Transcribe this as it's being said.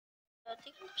τι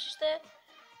γνώψετε.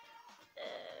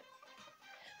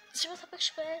 Σήμερα θα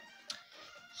παίξουμε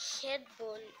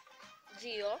Headball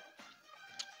 2.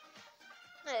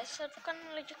 Ναι, θα το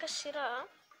κάνω λογικά σειρά.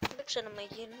 Δεν ξέρω με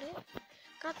γίνει.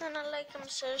 Κάντε ένα like αν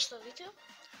σας αρέσει το βίντεο.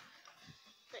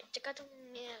 Ναι, και κάντε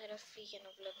μια εγγραφή για να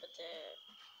βλέπετε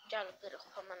κι άλλο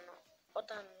περιεχόμενο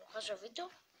όταν βγάζω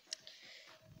βίντεο.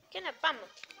 Και ναι, πάμε.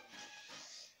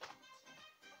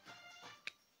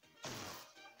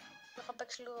 Έχω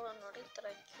παίξει λίγο νωρίτερα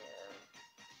και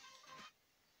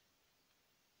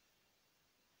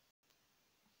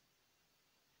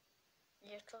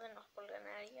γι' αυτό δεν έχω πολύ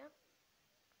ενέργεια.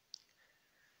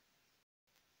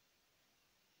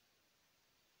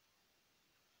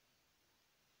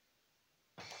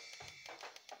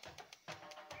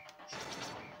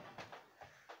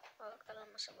 Όλα καλά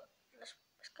μας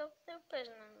δεν παίζει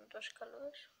να είναι τόσο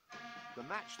καλός. The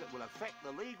match that will affect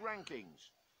the league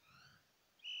rankings.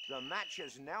 The match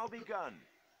has now begun.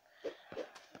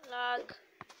 Lag.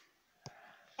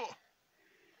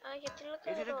 Γιατί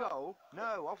Is it a goal?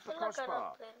 No, off the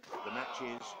crossbar. The match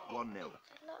is 1-0.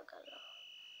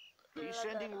 He's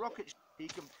sending rockets. He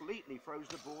completely froze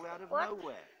the ball out of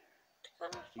nowhere.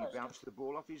 He bounced the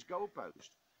ball off his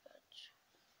goalpost.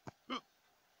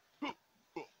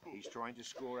 He's trying to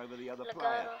score over the other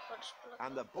player.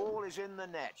 And the ball is in the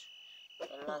net.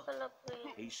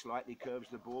 He slightly curves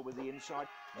the ball with the inside.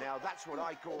 Now that's what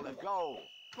I call a goal.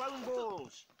 Clone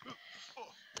balls.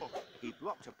 He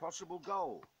blocked a possible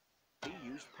goal. He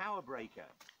used power breaker.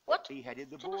 What? He headed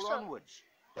the ball onwards.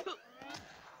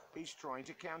 He's trying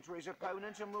to counter his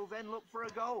opponent and will then look for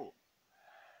a goal.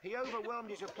 He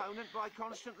overwhelmed his opponent by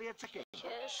constantly attacking.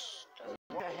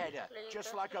 What a header,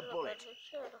 just like a bullet.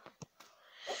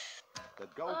 The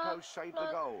goalpost saved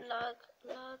the goal.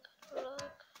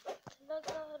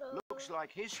 Looks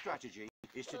like his strategy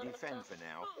is to defend for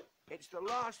now. It's the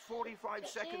last 45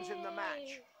 seconds in the match.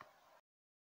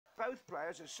 Both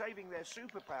players are saving their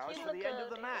superpowers for the end of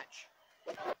the match.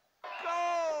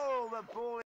 Goal! The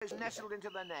ball is nestled into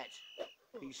the net.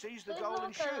 He sees the goal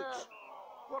and shoots.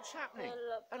 What's happening?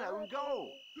 An own goal.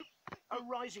 A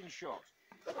rising shot.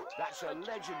 That's a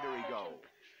legendary goal.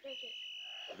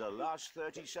 The last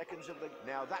 30 seconds of the...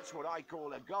 Now that's what I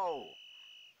call a goal.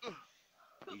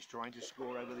 He's trying to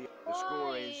score over the... The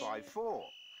score is 5-4.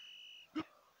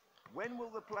 When will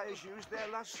the players use their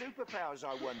last superpowers,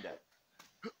 I wonder?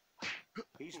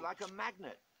 He's like a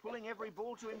magnet, pulling every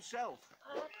ball to himself.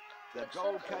 The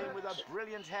goal came with a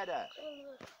brilliant header.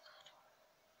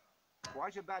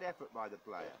 Quite a bad effort by the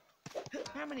player.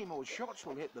 How many more shots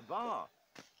will hit the bar?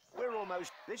 We're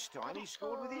almost... This time he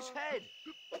scored with his head.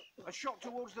 A shot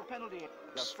towards the penalty.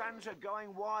 The fans are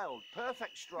going wild.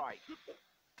 Perfect strike.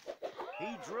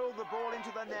 He drilled the ball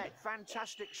into the net.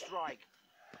 Fantastic strike.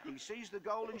 He sees the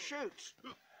goal and shoots.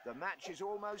 The match is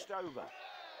almost over.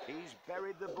 He's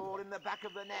buried the ball in the back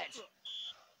of the net.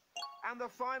 And the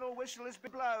final whistle has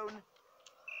been blown.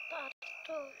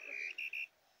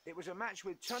 It was a match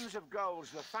with tons of goals.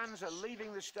 The fans are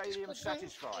leaving the stadium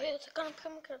satisfied. Θα κάνω πιο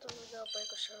μικρό το βίντεο από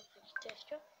 20 λεπτά και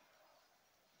τέτοιο.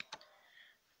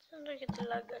 Δεν το γιατί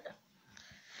λάγκαρα.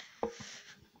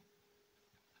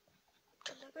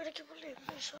 Το λάγκαρα και πολύ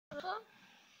πίσω.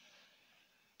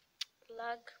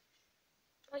 Λάγκ.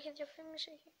 Όχι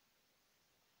διαφήμιση έχει.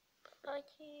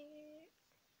 Παπάκι.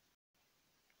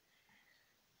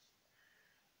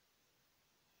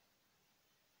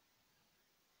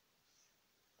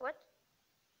 What?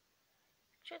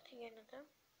 Ξέρω τι γίνεται.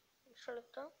 Μισό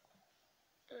λεπτό.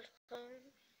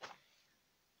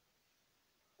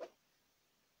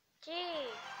 Τι?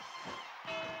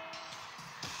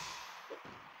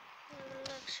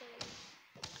 Εντάξει.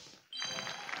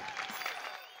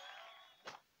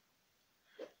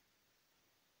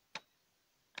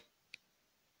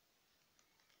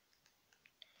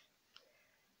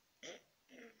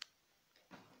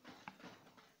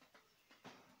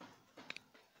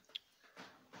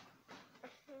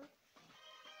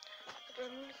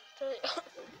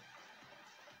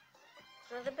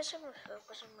 Δεν πέσαμε αυτό,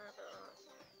 πέσαμε το...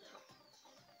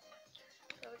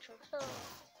 Θα παίξουμε αυτό...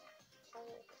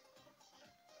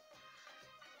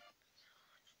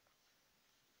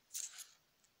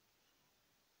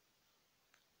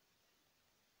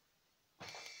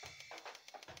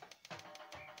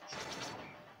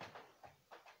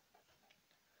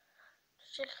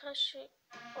 Τους έχει χάσει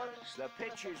όλες. The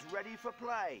pitch is ready for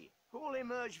play. Who will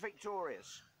emerge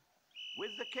victorious?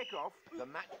 With the kickoff, the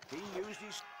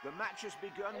match has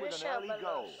begun with an early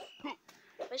goal.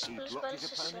 He blocked his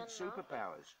opponent's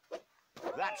superpowers.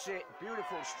 That's it,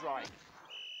 beautiful strike.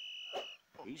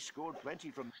 He scored plenty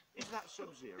from... Is that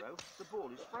Sub-Zero? The ball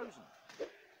is frozen.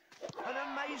 An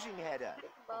amazing header.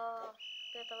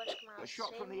 A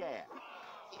shot from the air.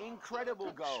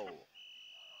 Incredible goal.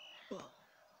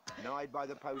 Denied by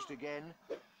the post again.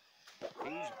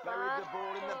 He's buried the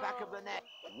ball in the back of the net.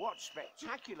 What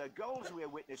spectacular goals we're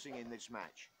witnessing in this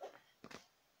match.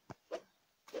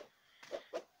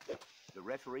 The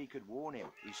referee could warn him.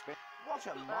 What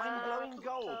a mind-blowing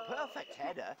goal. Perfect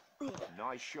header.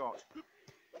 Nice shot.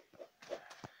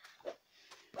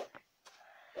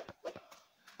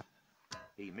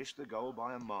 He missed the goal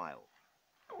by a mile.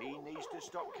 He needs to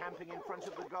stop camping in front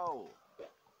of the goal.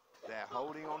 They're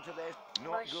holding on to their...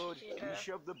 Not good. He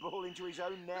shoved the ball into his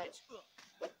own net.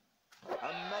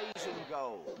 Amazing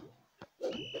goal.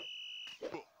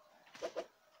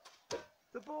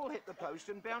 The ball hit the post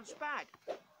and bounced back.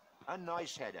 A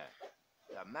nice header.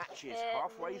 The match is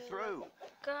halfway through.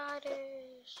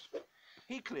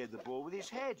 He cleared the ball with his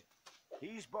head.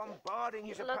 He's bombarding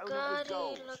his opponent with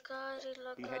goals.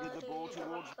 He headed the ball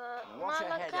towards... What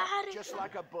a header. Just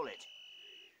like a bullet.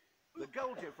 The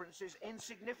goal difference is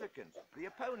insignificant. The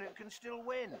opponent can still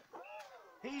win.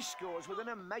 He scores with an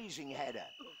amazing header.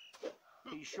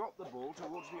 He shot the ball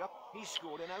towards the up. He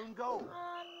scored an own goal.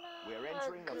 We're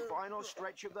entering the final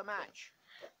stretch of the match.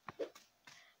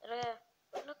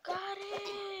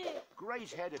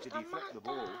 Great header to deflect the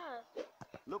ball.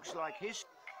 Looks like his...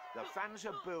 The fans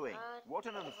are booing. What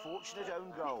an unfortunate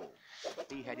own goal.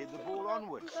 He headed the ball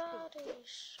onwards.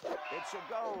 It's a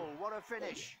goal. What a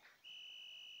finish.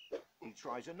 He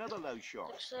tries another low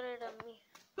shot.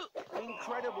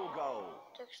 Incredible goal.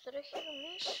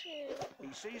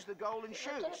 He sees the goal and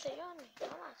shoots.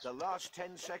 The last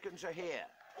 10 seconds are here.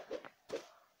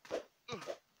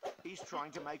 He's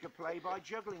trying to make a play by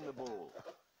juggling the ball.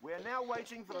 We're now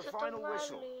waiting for the final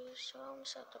whistle.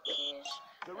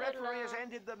 The referee has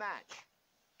ended the match.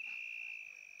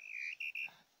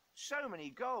 So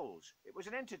many goals. It was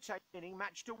an entertaining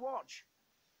match to watch.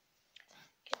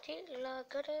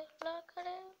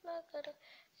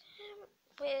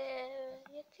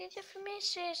 Γιατί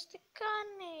διαφημίσεις, τι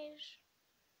κάνεις?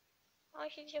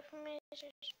 Όχι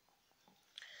διαφημίσεις.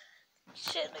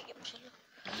 Ξέρω για ποιο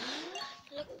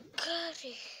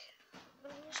λακκάρι.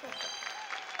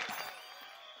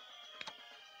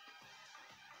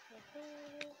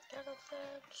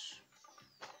 Carrots.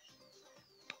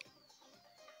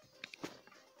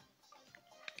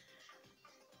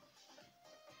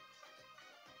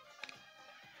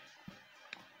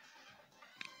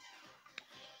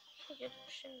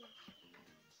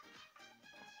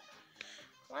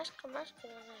 Μάσκα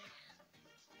δεν έχει.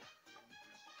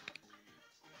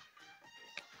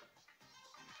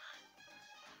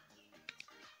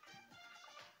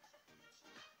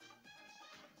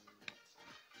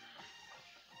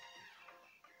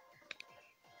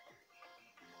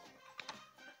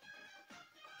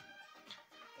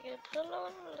 Για ποιο λόγο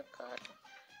να λεκάρω?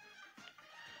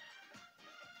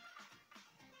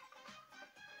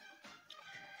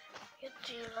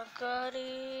 Γιατί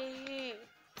λακάρει?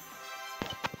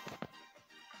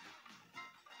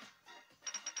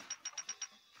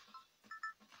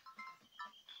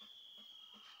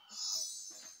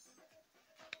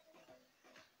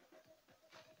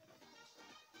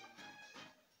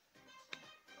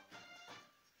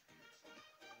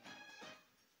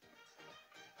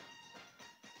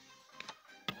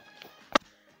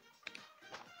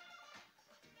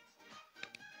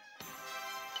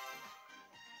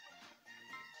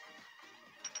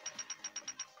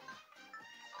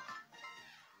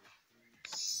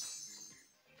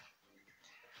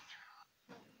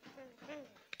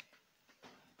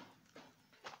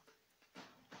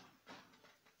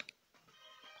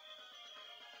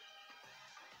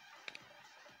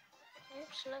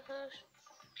 Ψηλάχας.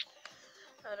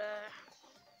 Ωραία.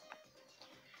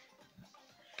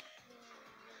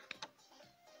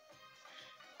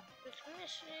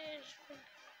 Ρυθμίσεις.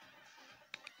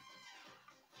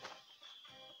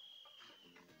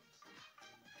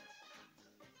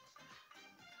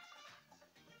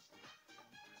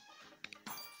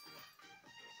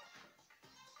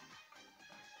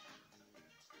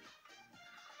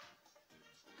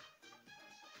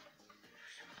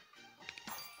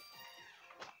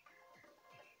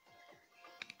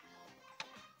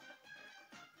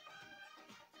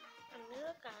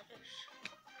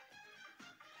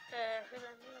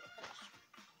 Φίλε, μην λακάρεις.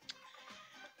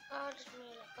 Κάρεις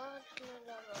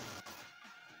μίλα.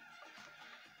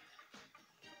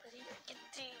 Παιδιά,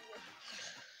 γιατί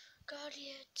κάρει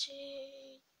έτσι.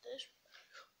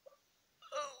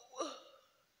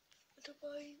 Θα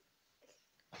πάει.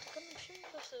 Κάνω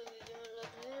ψήφικα στο βίντεο,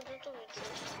 δηλαδή είναι το πρώτο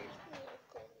βίντεο.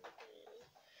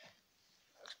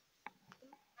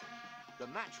 The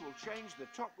match will change the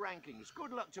top rankings.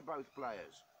 Good luck to both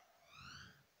players.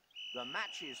 The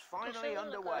match is finally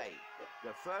underway.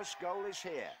 The first goal is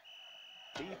here.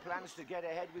 He plans to get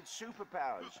ahead with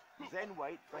superpowers, then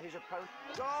wait for his opponent.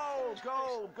 Goal!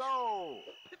 Goal! Goal!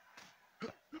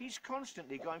 He's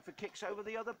constantly going for kicks over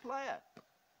the other player.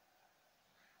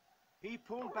 He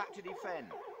pulled back to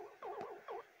defend.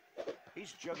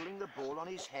 He's juggling the ball on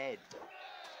his head.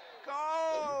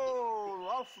 Goal!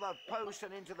 Off the post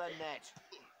and into the net.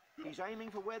 He's aiming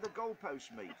for where the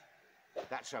goalposts meet.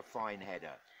 That's a fine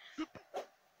header.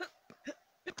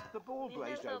 The ball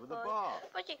blazed over the bar.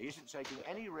 He isn't taking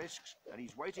any risks, and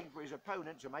he's waiting for his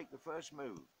opponent to make the first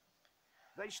move.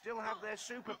 They still have their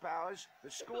superpowers. The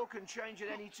score can change at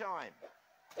any time.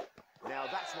 Now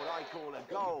that's what I call a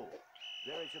goal.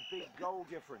 There is a big goal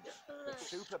difference. But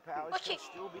superpowers can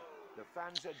still be... The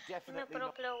fans are definitely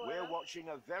not... We're watching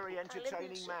a very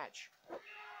entertaining match.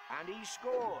 And he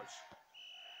scores.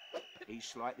 He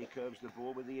slightly curves the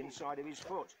ball with the inside of his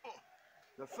foot.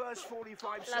 The first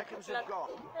 45 seconds have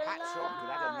gone. Hats off to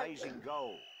that amazing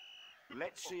goal.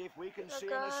 Let's see if we can see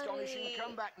an astonishing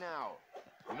comeback now.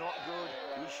 Not good.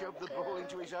 He shoved the ball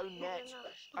into his own net.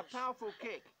 A powerful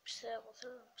kick.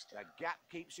 The gap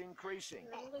keeps increasing.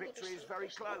 Victory is very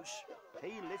close.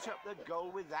 He lit up the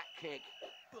goal with that kick.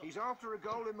 He's after a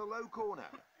goal in the low corner.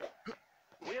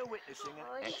 We're witnessing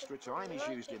an extra time is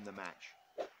used in the match.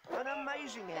 An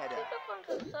amazing header.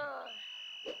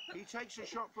 He takes a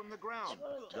shot from the ground.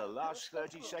 The last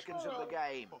 30 seconds of the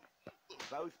game.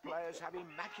 Both players have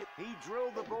immaculate... He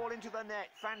drilled the ball into the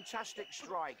net. Fantastic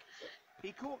strike.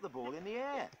 He caught the ball in the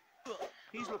air.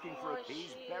 He's looking for it.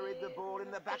 He's buried the ball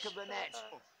in the back of the net.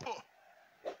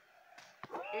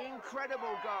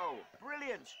 Incredible goal.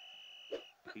 Brilliant.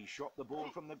 He shot the ball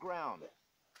from the ground.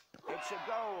 It's a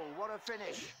goal. What a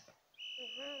finish.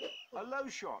 A low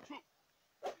shot.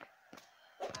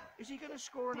 Is he going to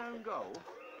score an own goal?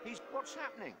 What's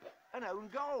happening? An own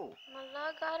goal.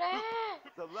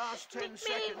 The last 10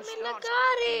 seconds starts.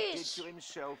 He did to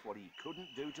himself what he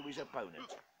couldn't do to his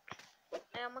opponent.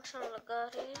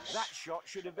 That shot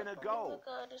should have been a goal.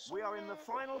 We are in the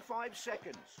final 5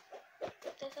 seconds.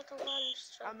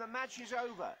 And the match is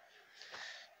over.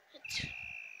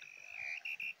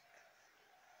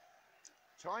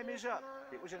 Time is up.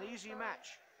 It was an easy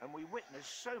match, and we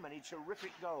witnessed so many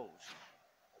terrific goals.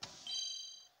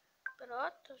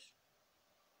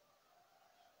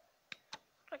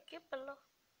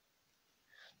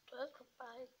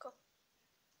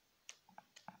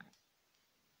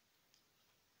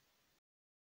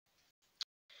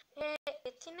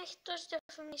 Γιατί έχει τόσες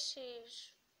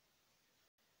διαφημίσεις?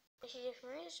 Έχει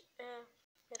διαφημίσεις?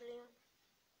 Τελείω.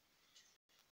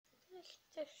 Δεν έχει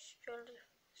τόσες κιόλας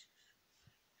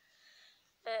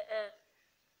διαφημίσεις.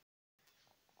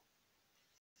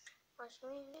 Ας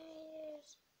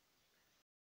μείνεις.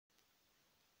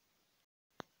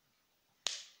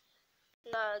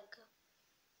 Lag.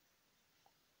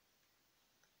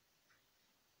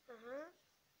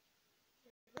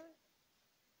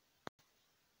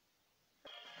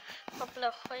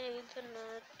 Απλά χωρί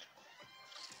ίντερνετ.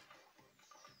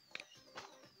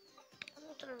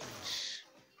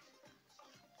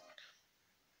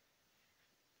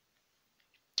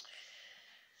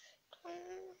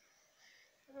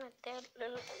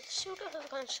 Σίγουρα θα το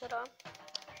κάνει σειρά.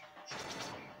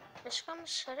 Βασικά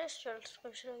μας αρέσει κιόλας το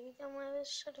κάνει σειρά, γιατί άμα δεν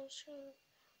σας αρέσει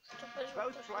θα το παίζουμε.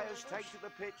 Both players take to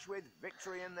the pitch with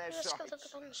victory in their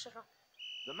sights.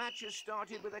 The match has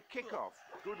started with a kick-off.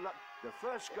 Good luck. The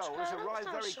first goal has arrived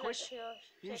very quick.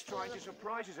 He's trying to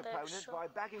surprise his opponent by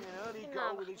bagging an early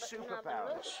goal with his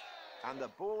superpowers. And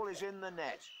the ball is in the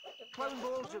net. Clone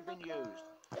balls have been used.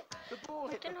 The ball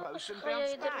hit the post and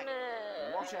bounced back.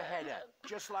 What a header.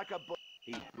 Just like a ball.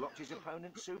 He blocked his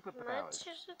opponent's superpowers.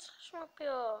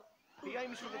 He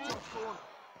aims for the top corner.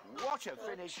 What a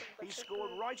finish. He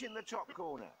scored right in the top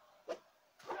corner.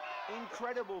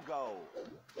 Incredible goal.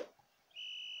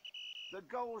 The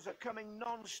goals are coming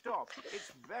non-stop.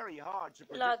 It's very hard to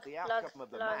predict the outcome of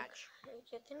the match.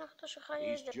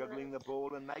 He's juggling the ball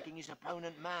and making his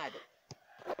opponent mad.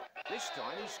 This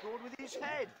time he scored with his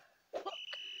head.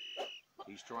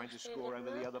 He's trying to score over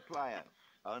the other player.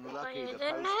 Unlucky, the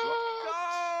post blocked.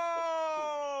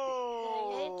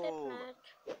 Goal!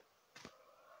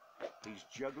 He's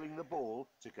juggling the ball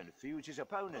to confuse his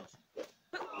opponent.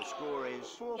 The score is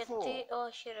 4-4. A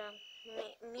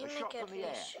shot from the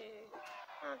air.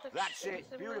 That's it.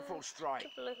 Beautiful strike.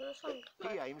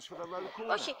 He aims for the low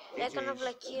corner. It is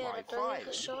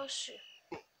 5-5.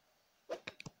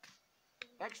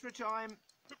 Extra time.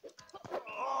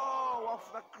 Oh, off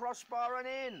the crossbar and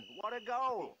in. What a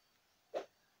goal.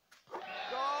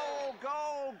 Goal!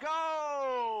 goal,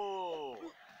 goal!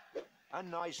 A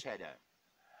nice header.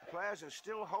 Players are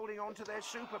still holding on to their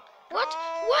super... What?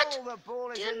 Goal! What? The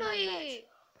ball is in the net.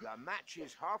 The match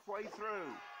is halfway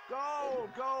through. Goal,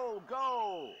 goal,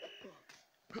 goal!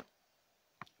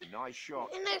 Nice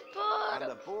shot. And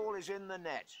the ball is in the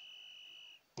net.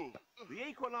 The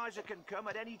equaliser can come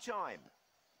at any time.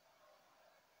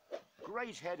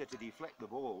 Great header to deflect the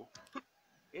ball.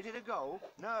 Is it a goal?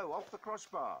 No, off the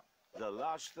crossbar. The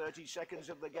last 30 seconds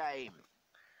of the game.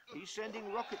 He's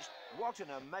sending rockets. What an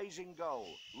amazing goal.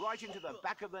 Right into the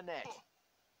back of the net.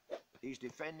 He's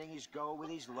defending his goal with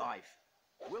his life.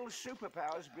 Will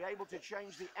superpowers be able to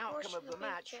change the outcome of the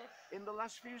match in the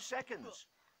last few seconds?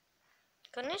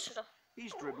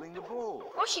 He's dribbling the ball.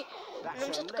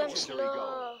 That's a legendary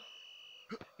goal.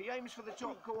 He aims for the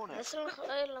top corner.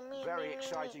 Very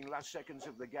exciting last seconds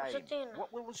of the game.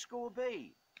 What will the score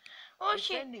be?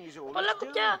 Defending is all he's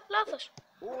doing.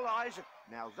 All eyes are...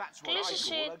 Now that's what I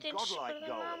call a godlike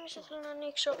goal.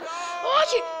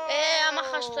 Όχι! Άμα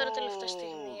χάσει τώρα τελευταία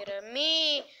στιγμή, ρε.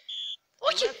 Μη...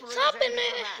 Όχι! Θα έμπαινε!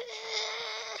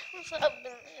 Θα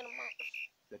έμπαινε, μα.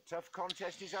 The tough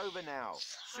contest is over now.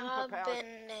 Θα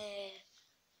έμπαινε.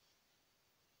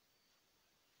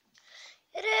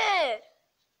 Ρε!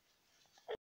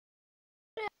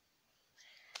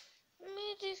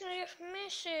 Μη τις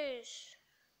ρυθμίσεις.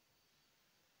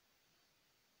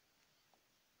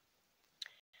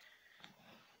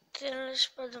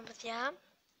 Τέλος πάντων, παιδιά,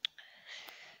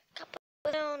 κάπου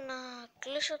εδώ να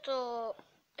κλείσω το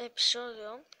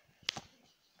επεισόδιο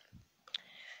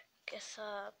και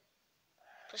θα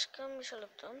βασικά μισό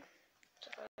λεπτό.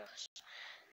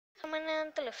 Θα είναι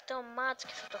ένα τελευταίο μάτς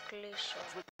και θα το κλείσω.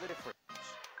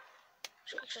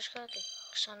 Σκάξεις κάτι,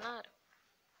 ξανά ρε.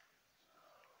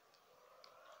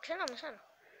 Ξανά με σένα.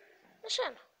 Με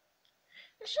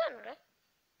σένα ρε.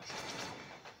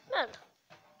 Έλα.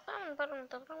 Πάμε να πάρουμε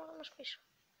τα πράγματα μας πίσω.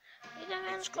 Ήταν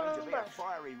ένα σκολό να μπάσει.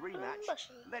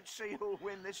 Let's see who'll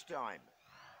win this time.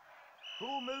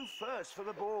 Who'll move first for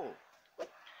the ball?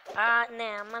 Α,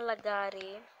 ναι, άμα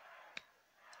λαγκάρει.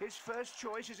 His first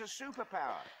choice is a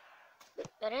superpower.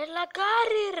 Ρε,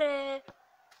 λαγκάρει ρε.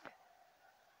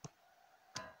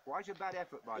 Quite a bad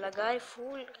effort by the λαγκάρει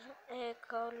full.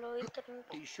 Καλό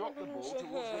ίντερνετ. He shot the ball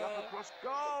towards the upper cross.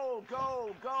 Goal,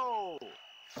 goal, goal!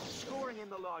 Scoring in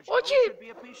the large goal should be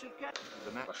a piece of cake.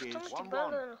 The match is 1-1.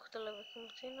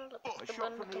 A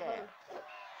shot from the air.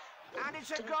 And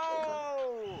it's a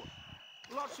goal!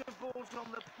 Lots of balls on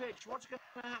the pitch. What's going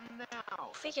to happen now?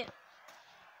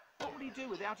 What would he do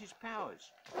without his powers?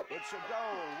 It's a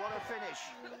goal. What a finish.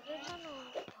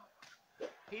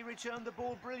 He returned the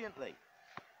ball brilliantly.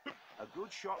 A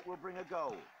good shot will bring a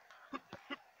goal.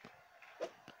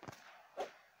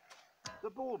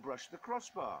 The ball brushed the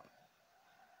crossbar.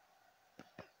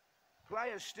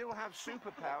 Players still have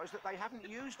superpowers that they haven't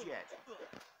used yet.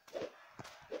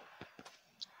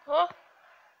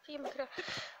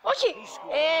 Όχι!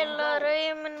 Έλα ρε,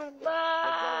 είμαι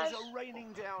νουμπάς! The goals are raining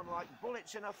down like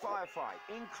bullets in a firefight.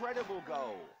 Incredible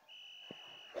goal.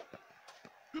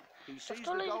 He sees the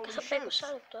goal and shoots.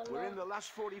 We're in the last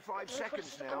 45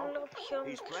 seconds now.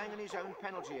 He's playing in his own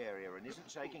penalty area and isn't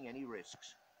taking any risks.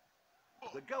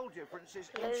 The goal difference is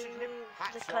insignificant.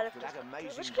 Hats off to that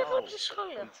amazing goal.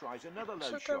 He tries another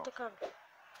low shot.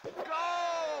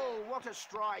 Goal! What a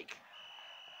strike!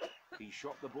 He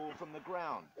shot the ball from the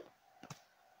ground.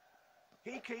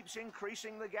 He keeps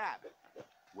increasing the gap.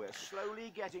 We're slowly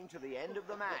getting to the end of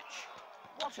the match.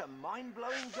 What a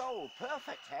mind-blowing goal.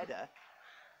 Perfect header.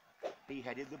 He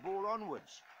headed the ball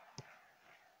onwards.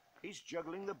 He's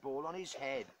juggling the ball on his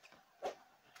head.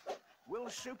 Will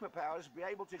superpowers be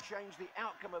able to change the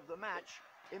outcome of the match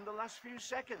in the last few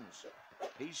seconds?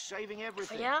 He's saving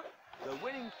everything. The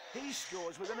winning, he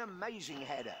scores with an amazing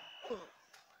header.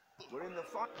 We're in the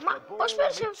fight. The ball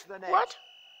hits the net. What?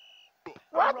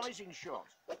 A rising shot.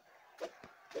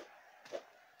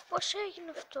 Πώς έγινε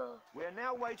αυτό? We're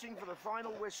now waiting for the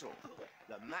final whistle.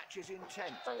 The match is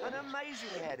intense. An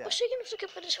amazing header. Πώς έγινε αυτό και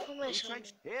πέρασε από μέσα?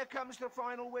 Here comes the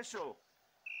final whistle.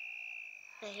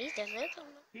 Ήταν.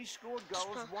 He scored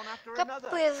goals one after another.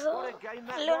 Κάπου εδώ What a game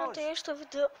that λέω να was. τελειώσει το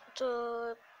βίντεο.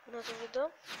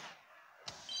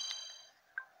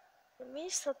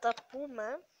 Εμείς θα τα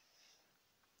πούμε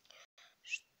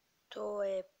στο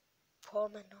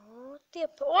επόμενο.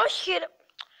 Όχι ρε.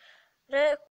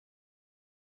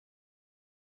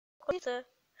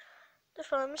 Τέλος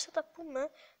πάντων, εμείς θα τα πούμε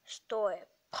στο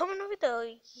επόμενο βίντεο.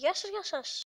 Γεια σας, γεια σας.